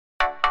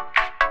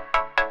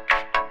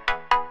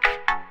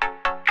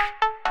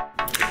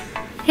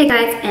Hey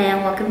guys,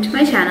 and welcome to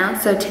my channel.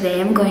 So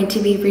today I'm going to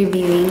be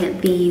reviewing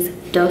these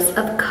Dose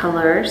of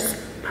Colors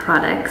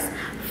products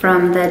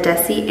from the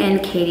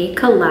DesiXKaty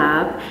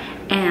collab,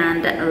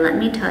 and let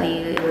me tell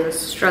you, it was a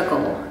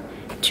struggle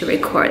to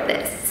record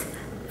this.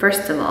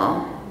 First of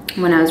all,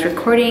 when I was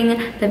recording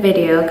the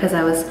video, because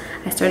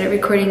I started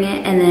recording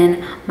it and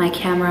then my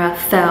camera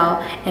fell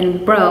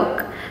and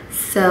broke,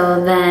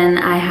 so then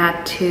I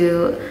had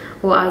to,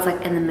 well, I was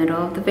like in the middle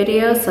of the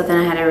video, so then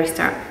I had to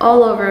restart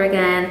all over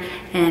again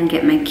and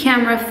get my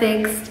camera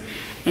fixed,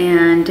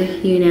 and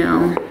you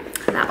know,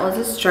 that was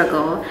a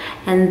struggle.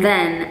 And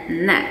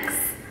then next,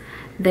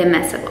 they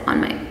messed up on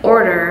my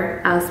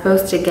order. I was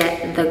supposed to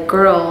get the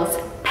girls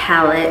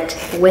palette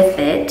with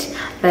it,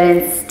 but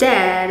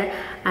instead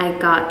I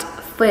got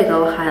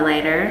Fuego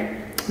highlighter.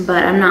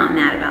 But I'm not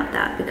mad about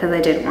that because I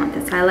did want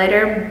this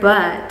highlighter,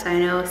 but I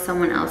know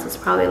someone else is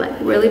probably like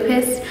really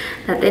pissed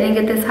that they didn't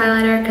get this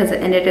highlighter because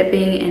it ended up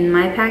being in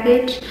my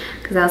package,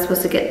 because I was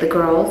supposed to get the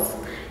girls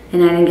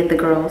and I didn't get the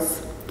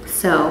girls.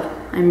 So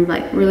I'm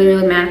like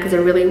really mad because I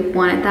really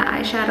wanted that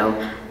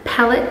eyeshadow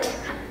palette,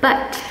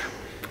 but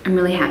I'm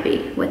really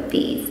happy with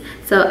these.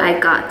 So I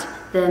got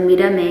the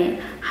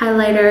Mirame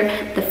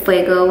highlighter, the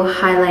Fuego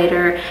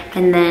highlighter,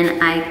 and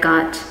then I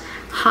got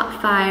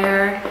Hot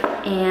Fire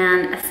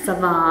and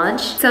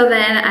Savage. So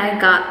then I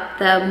got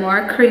the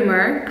More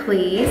Creamer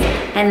Please,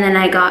 and then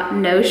I got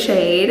No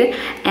Shade,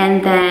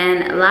 and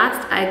then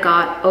last I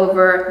got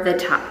Over the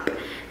Top.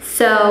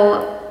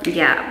 So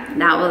yeah,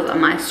 that was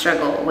my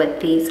struggle with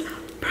these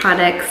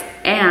products,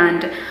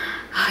 and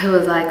it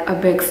was like a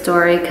big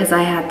story because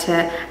I had to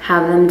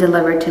have them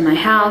delivered to my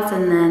house,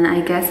 and then I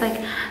guess like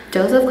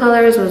Dose of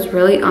Colors was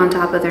really on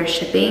top of their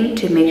shipping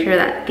to make sure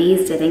that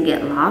these didn't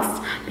get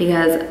lost,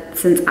 because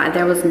since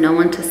there was no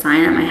one to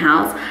sign at my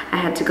house, I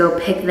had to go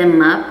pick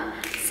them up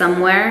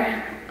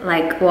somewhere.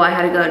 Like, well, I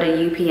had to go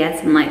to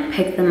UPS and like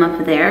pick them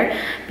up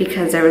there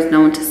because there was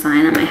no one to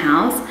sign at my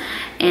house,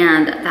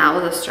 and that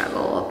was a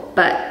struggle.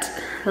 But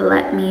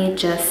let me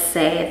just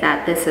say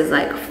that this is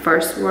like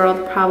first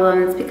world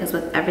problems, because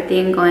with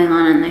everything going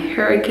on in the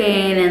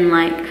hurricane and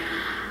like,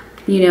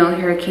 you know,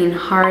 Hurricane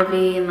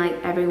Harvey, and like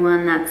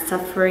everyone that's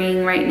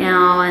suffering right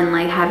now and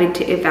like having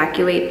to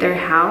evacuate their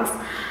house,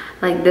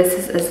 like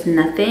this is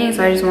nothing.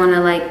 So I just want to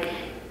like,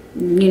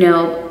 you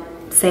know,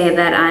 say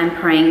that I'm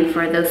praying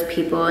for those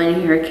people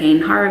in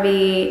Hurricane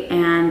Harvey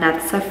and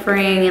that's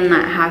suffering and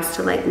that has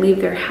to like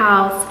leave their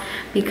house,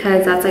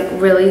 because that's like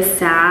really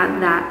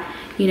sad that,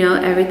 you know,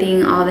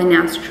 everything, all the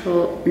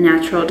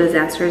natural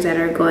disasters that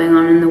are going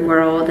on in the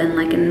world and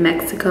like in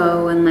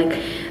Mexico and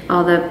like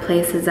all the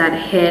places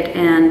that hit,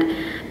 and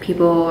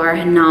people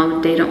are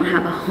now, they don't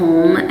have a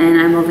home,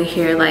 and I'm over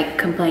here like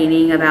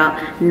complaining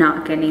about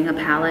not getting a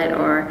palette,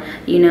 or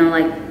you know,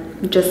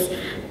 like just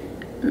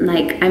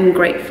like I'm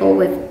grateful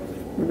with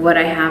what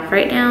I have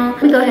right now.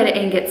 Let me go ahead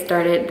and get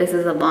started. This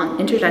is a long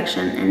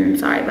introduction and I'm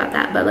sorry about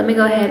that, but let me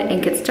go ahead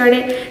and get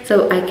started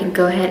so I can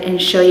go ahead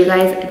and show you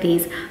guys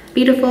these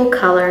beautiful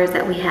colors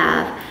that we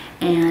have.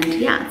 And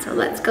yeah, so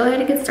let's go ahead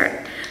and get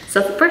started.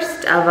 So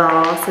first of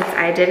all, since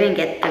I didn't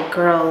get the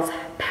girls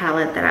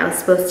palette that I was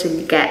supposed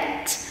to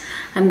get,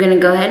 I'm gonna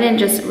go ahead and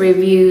just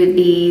review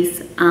these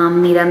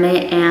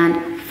Mirame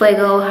and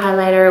Fuego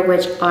highlighter,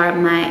 which are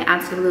my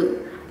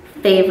absolute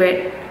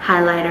favorite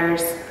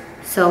highlighters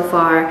so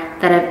far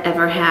that I've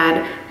ever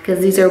had, because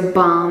these are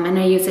bomb, and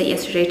I used it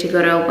yesterday to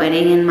go to a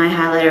wedding and my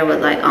highlighter was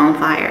like on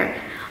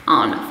fire,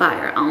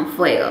 on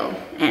fuego,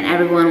 and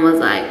everyone was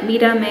like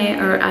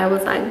mírame, or I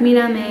was like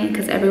mírame,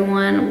 because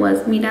everyone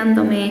was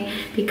mirándome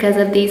because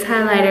of these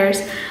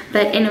highlighters.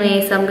 But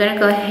anyway, so I'm gonna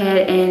go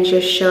ahead and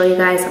just show you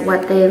guys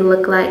what they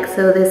look like.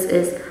 So this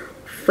is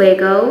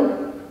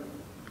Fuego,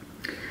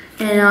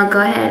 and I'll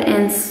go ahead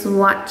and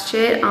swatch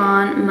it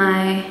on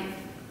my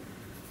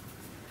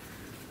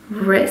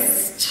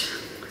wrist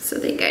so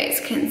that you guys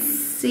can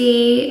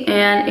see,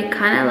 and it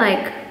kind of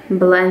like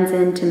blends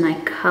into my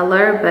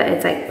color, but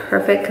it's like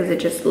perfect because it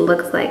just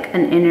looks like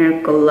an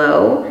inner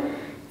glow.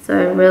 So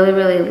I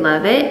really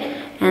love it.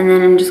 And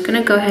then I'm just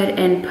gonna go ahead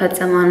and put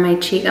some on my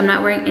cheek. I'm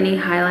not wearing any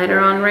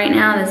highlighter on right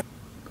now. This,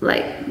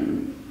 like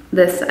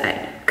this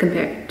side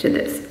compared to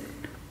this,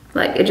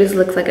 like it just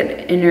looks like an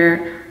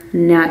inner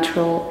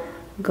natural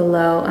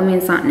glow. I mean,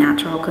 it's not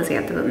natural because you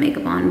have to put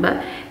makeup on,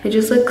 but it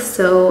just looks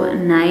so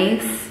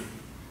nice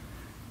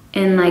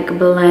and like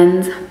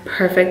blends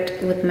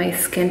perfect with my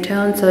skin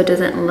tone, so it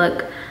doesn't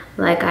look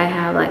like I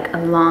have like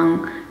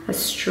a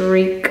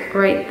streak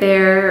right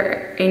there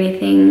or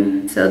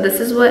anything. So this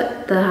is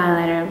what the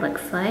highlighter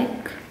looks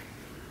like.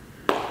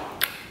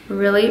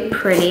 Really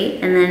pretty.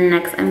 And then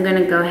next I'm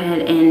gonna go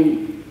ahead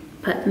and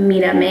put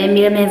Mirame.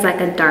 Mirame is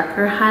like a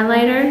darker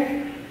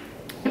highlighter,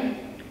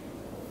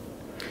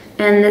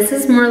 and this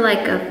is more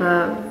like of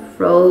a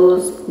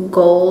rose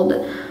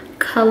gold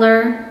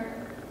color.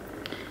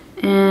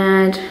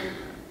 And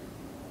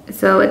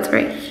so it's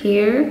right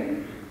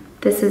here.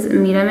 This is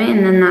Mirame,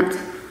 and then that's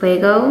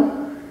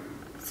Fuego.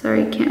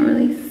 Sorry, can't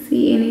really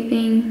see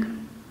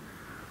anything,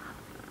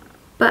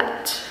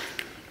 but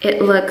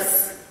it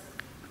looks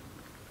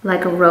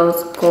like a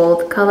rose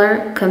gold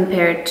color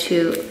compared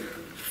to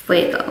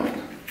Fuego.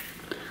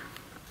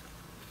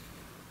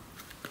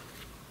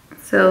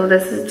 So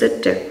this is the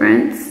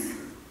difference.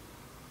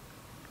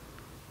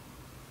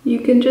 You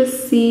can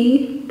just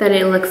see that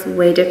it looks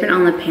way different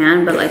on the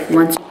pan, but like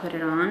once you put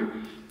it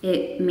on,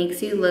 it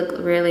makes you look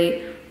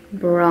really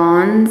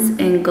bronze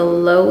and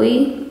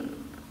glowy.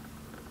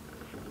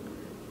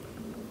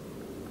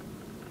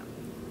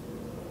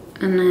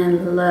 And I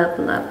love,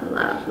 love,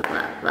 love,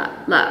 love,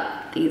 love,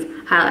 love these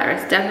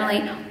highlighters.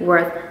 Definitely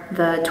worth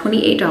the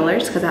 $28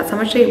 because that's how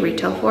much they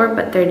retail for,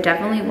 but they're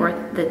definitely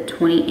worth the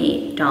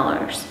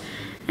 $28.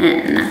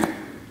 And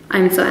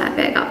I'm so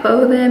happy I got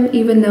both of them,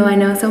 even though I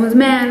know someone's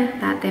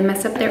mad that they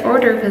messed up their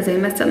order because they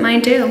messed up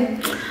mine too.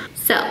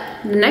 So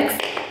the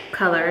next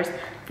colors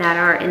that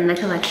are in the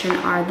collection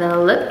are the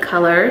lip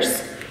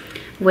colors,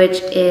 which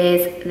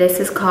is,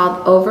 this is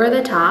called Over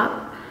the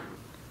Top.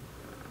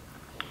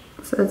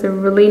 So it's a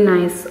really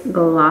nice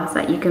gloss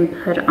that you can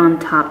put on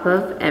top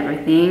of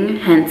everything,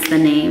 hence the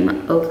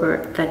name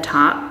Over the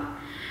Top.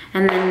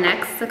 And then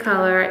next the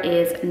color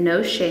is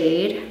No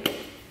Shade,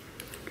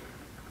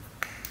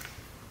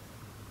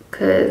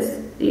 because,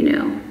 you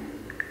know,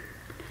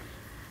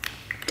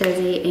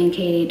 Desi and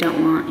Katy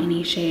don't want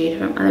any shade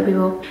from other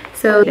people.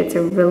 So it's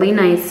a really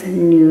nice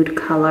nude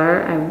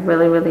color. I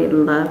really, really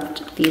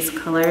loved these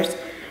colors.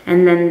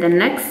 And then the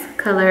next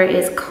color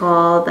is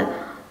called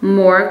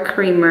More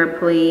Creamer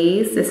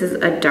Please. This is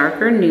a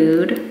darker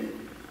nude.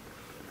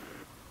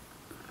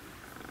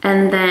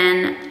 And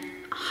then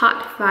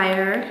Hot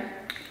Fire.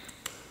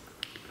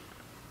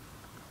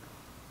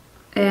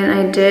 And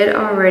I did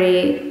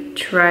already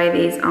try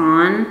these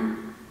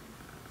on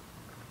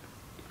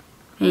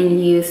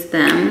and use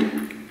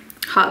them.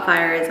 Hot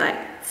Fire is like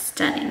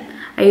stunning.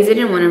 I use it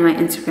in one of my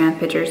Instagram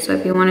pictures, so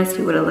if you want to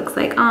see what it looks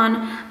like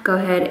on, go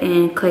ahead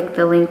and click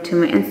the link to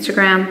my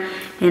Instagram,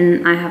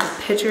 and I have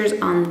pictures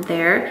on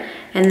there.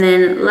 And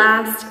then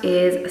last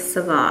is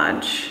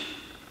Savage.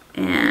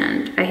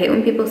 And I hate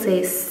when people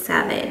say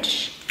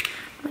Savage.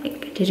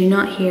 Like, did you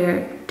not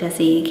hear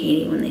Desi and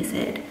Katy when they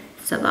said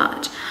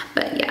Savage?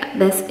 But yeah,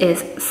 this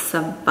is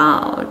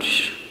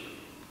Savage.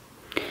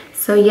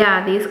 So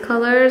yeah, these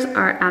colors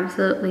are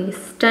absolutely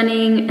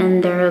stunning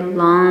and they're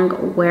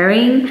long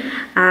wearing.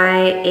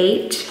 I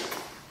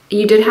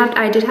did have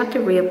to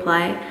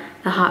reapply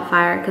the Hot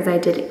Fire because I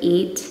did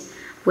eat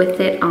with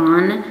it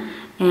on,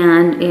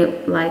 and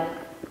it like,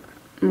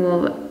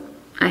 well,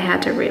 I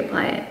had to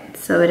reapply it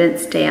so it didn't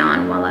stay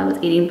on while I was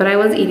eating, but I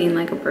was eating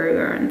like a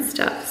burger and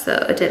stuff, so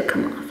it did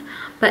come off.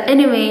 But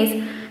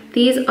anyways,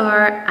 these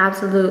are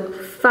absolute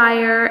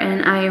fire,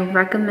 and I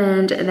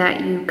recommend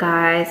that you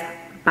guys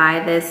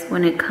buy this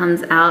when it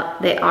comes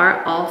out. They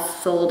are all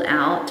sold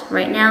out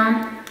right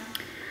now,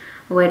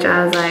 which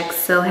I was like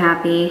so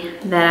happy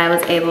that I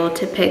was able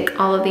to pick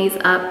all of these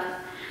up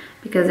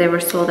because they were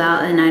sold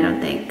out, and I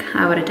don't think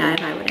I would have died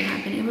if I wouldn't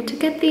have been able to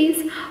get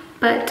these.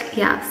 But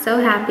yeah, so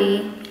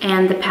happy.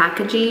 And the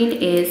packaging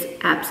is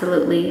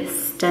absolutely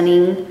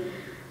stunning.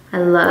 I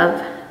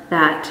love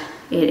that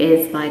it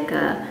is like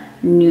a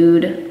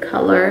nude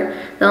color.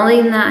 The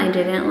only thing that I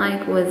didn't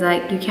like was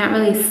like you can't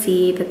really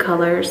see the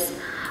colors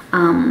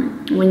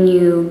when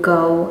you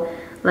go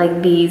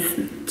like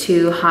these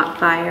two, Hot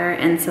Fire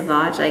and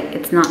Savage. Like,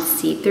 it's not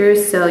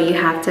see-through, so you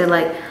have to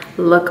like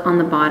look on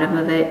the bottom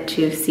of it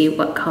to see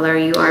what color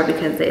you are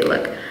because they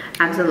look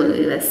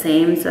absolutely the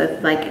same. So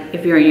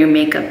if you're in your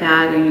makeup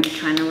bag and you're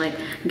trying to like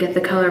get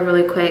the color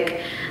really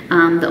quick,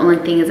 the only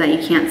thing is that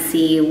you can't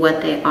see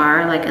what they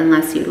are, like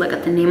unless you look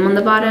at the name on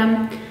the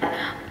bottom.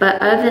 But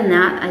other than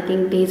that, I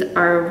think these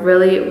are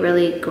really,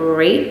 really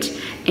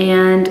great.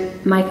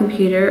 And my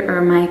computer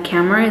or my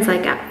camera is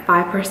like at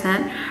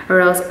 5%, or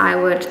else I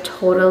would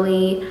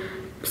totally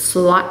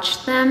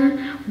swatch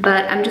them.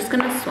 But I'm just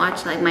gonna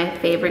swatch like my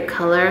favorite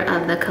color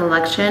of the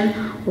collection,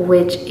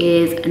 which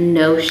is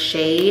No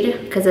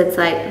Shade, because it's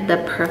like the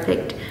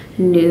perfect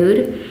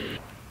nude.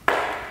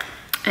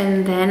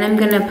 And then I'm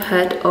gonna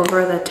put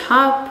Over the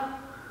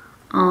Top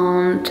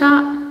on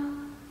top.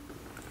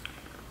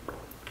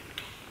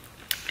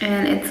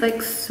 And it's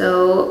like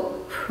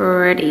so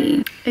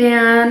pretty.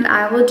 And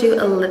I will do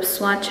a lip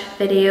swatch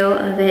video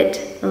of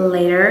it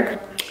later.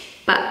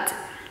 But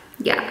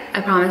yeah,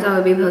 I promise I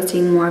will be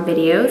posting more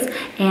videos.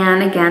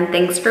 And again,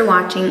 thanks for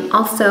watching.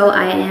 Also,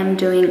 I am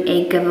doing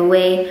a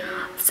giveaway.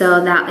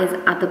 So that is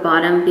at the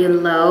bottom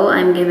below.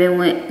 I'm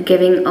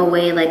giving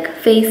away like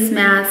face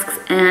masks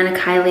and a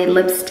Kylie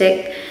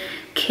lipstick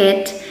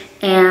kit.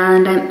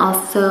 And I'm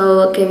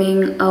also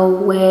giving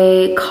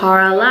away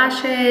Cara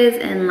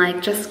lashes and like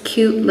just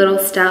cute little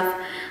stuff.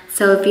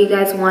 So if you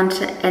guys want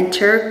to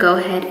enter, go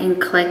ahead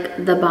and click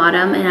the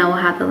bottom and I will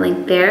have the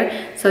link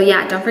there. So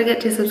yeah, don't forget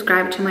to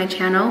subscribe to my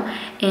channel,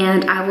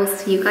 and I will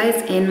see you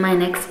guys in my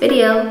next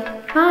video.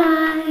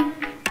 Bye!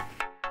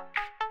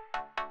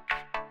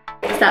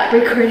 Stop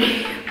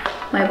recording.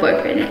 My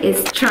boyfriend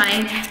is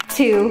trying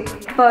to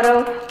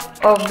photo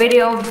or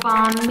video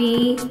bomb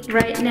me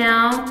right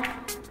now.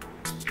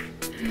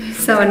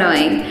 So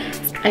annoying.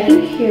 I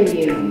can hear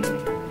you.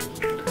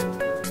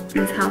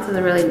 This house is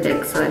really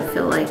big, so I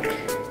feel like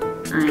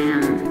I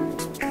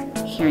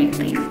am hearing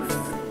things.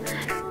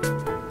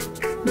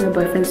 My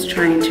boyfriend's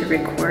trying to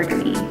record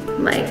me,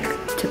 like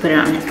to put it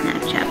on his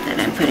Snapchat that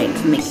I'm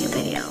making a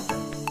video.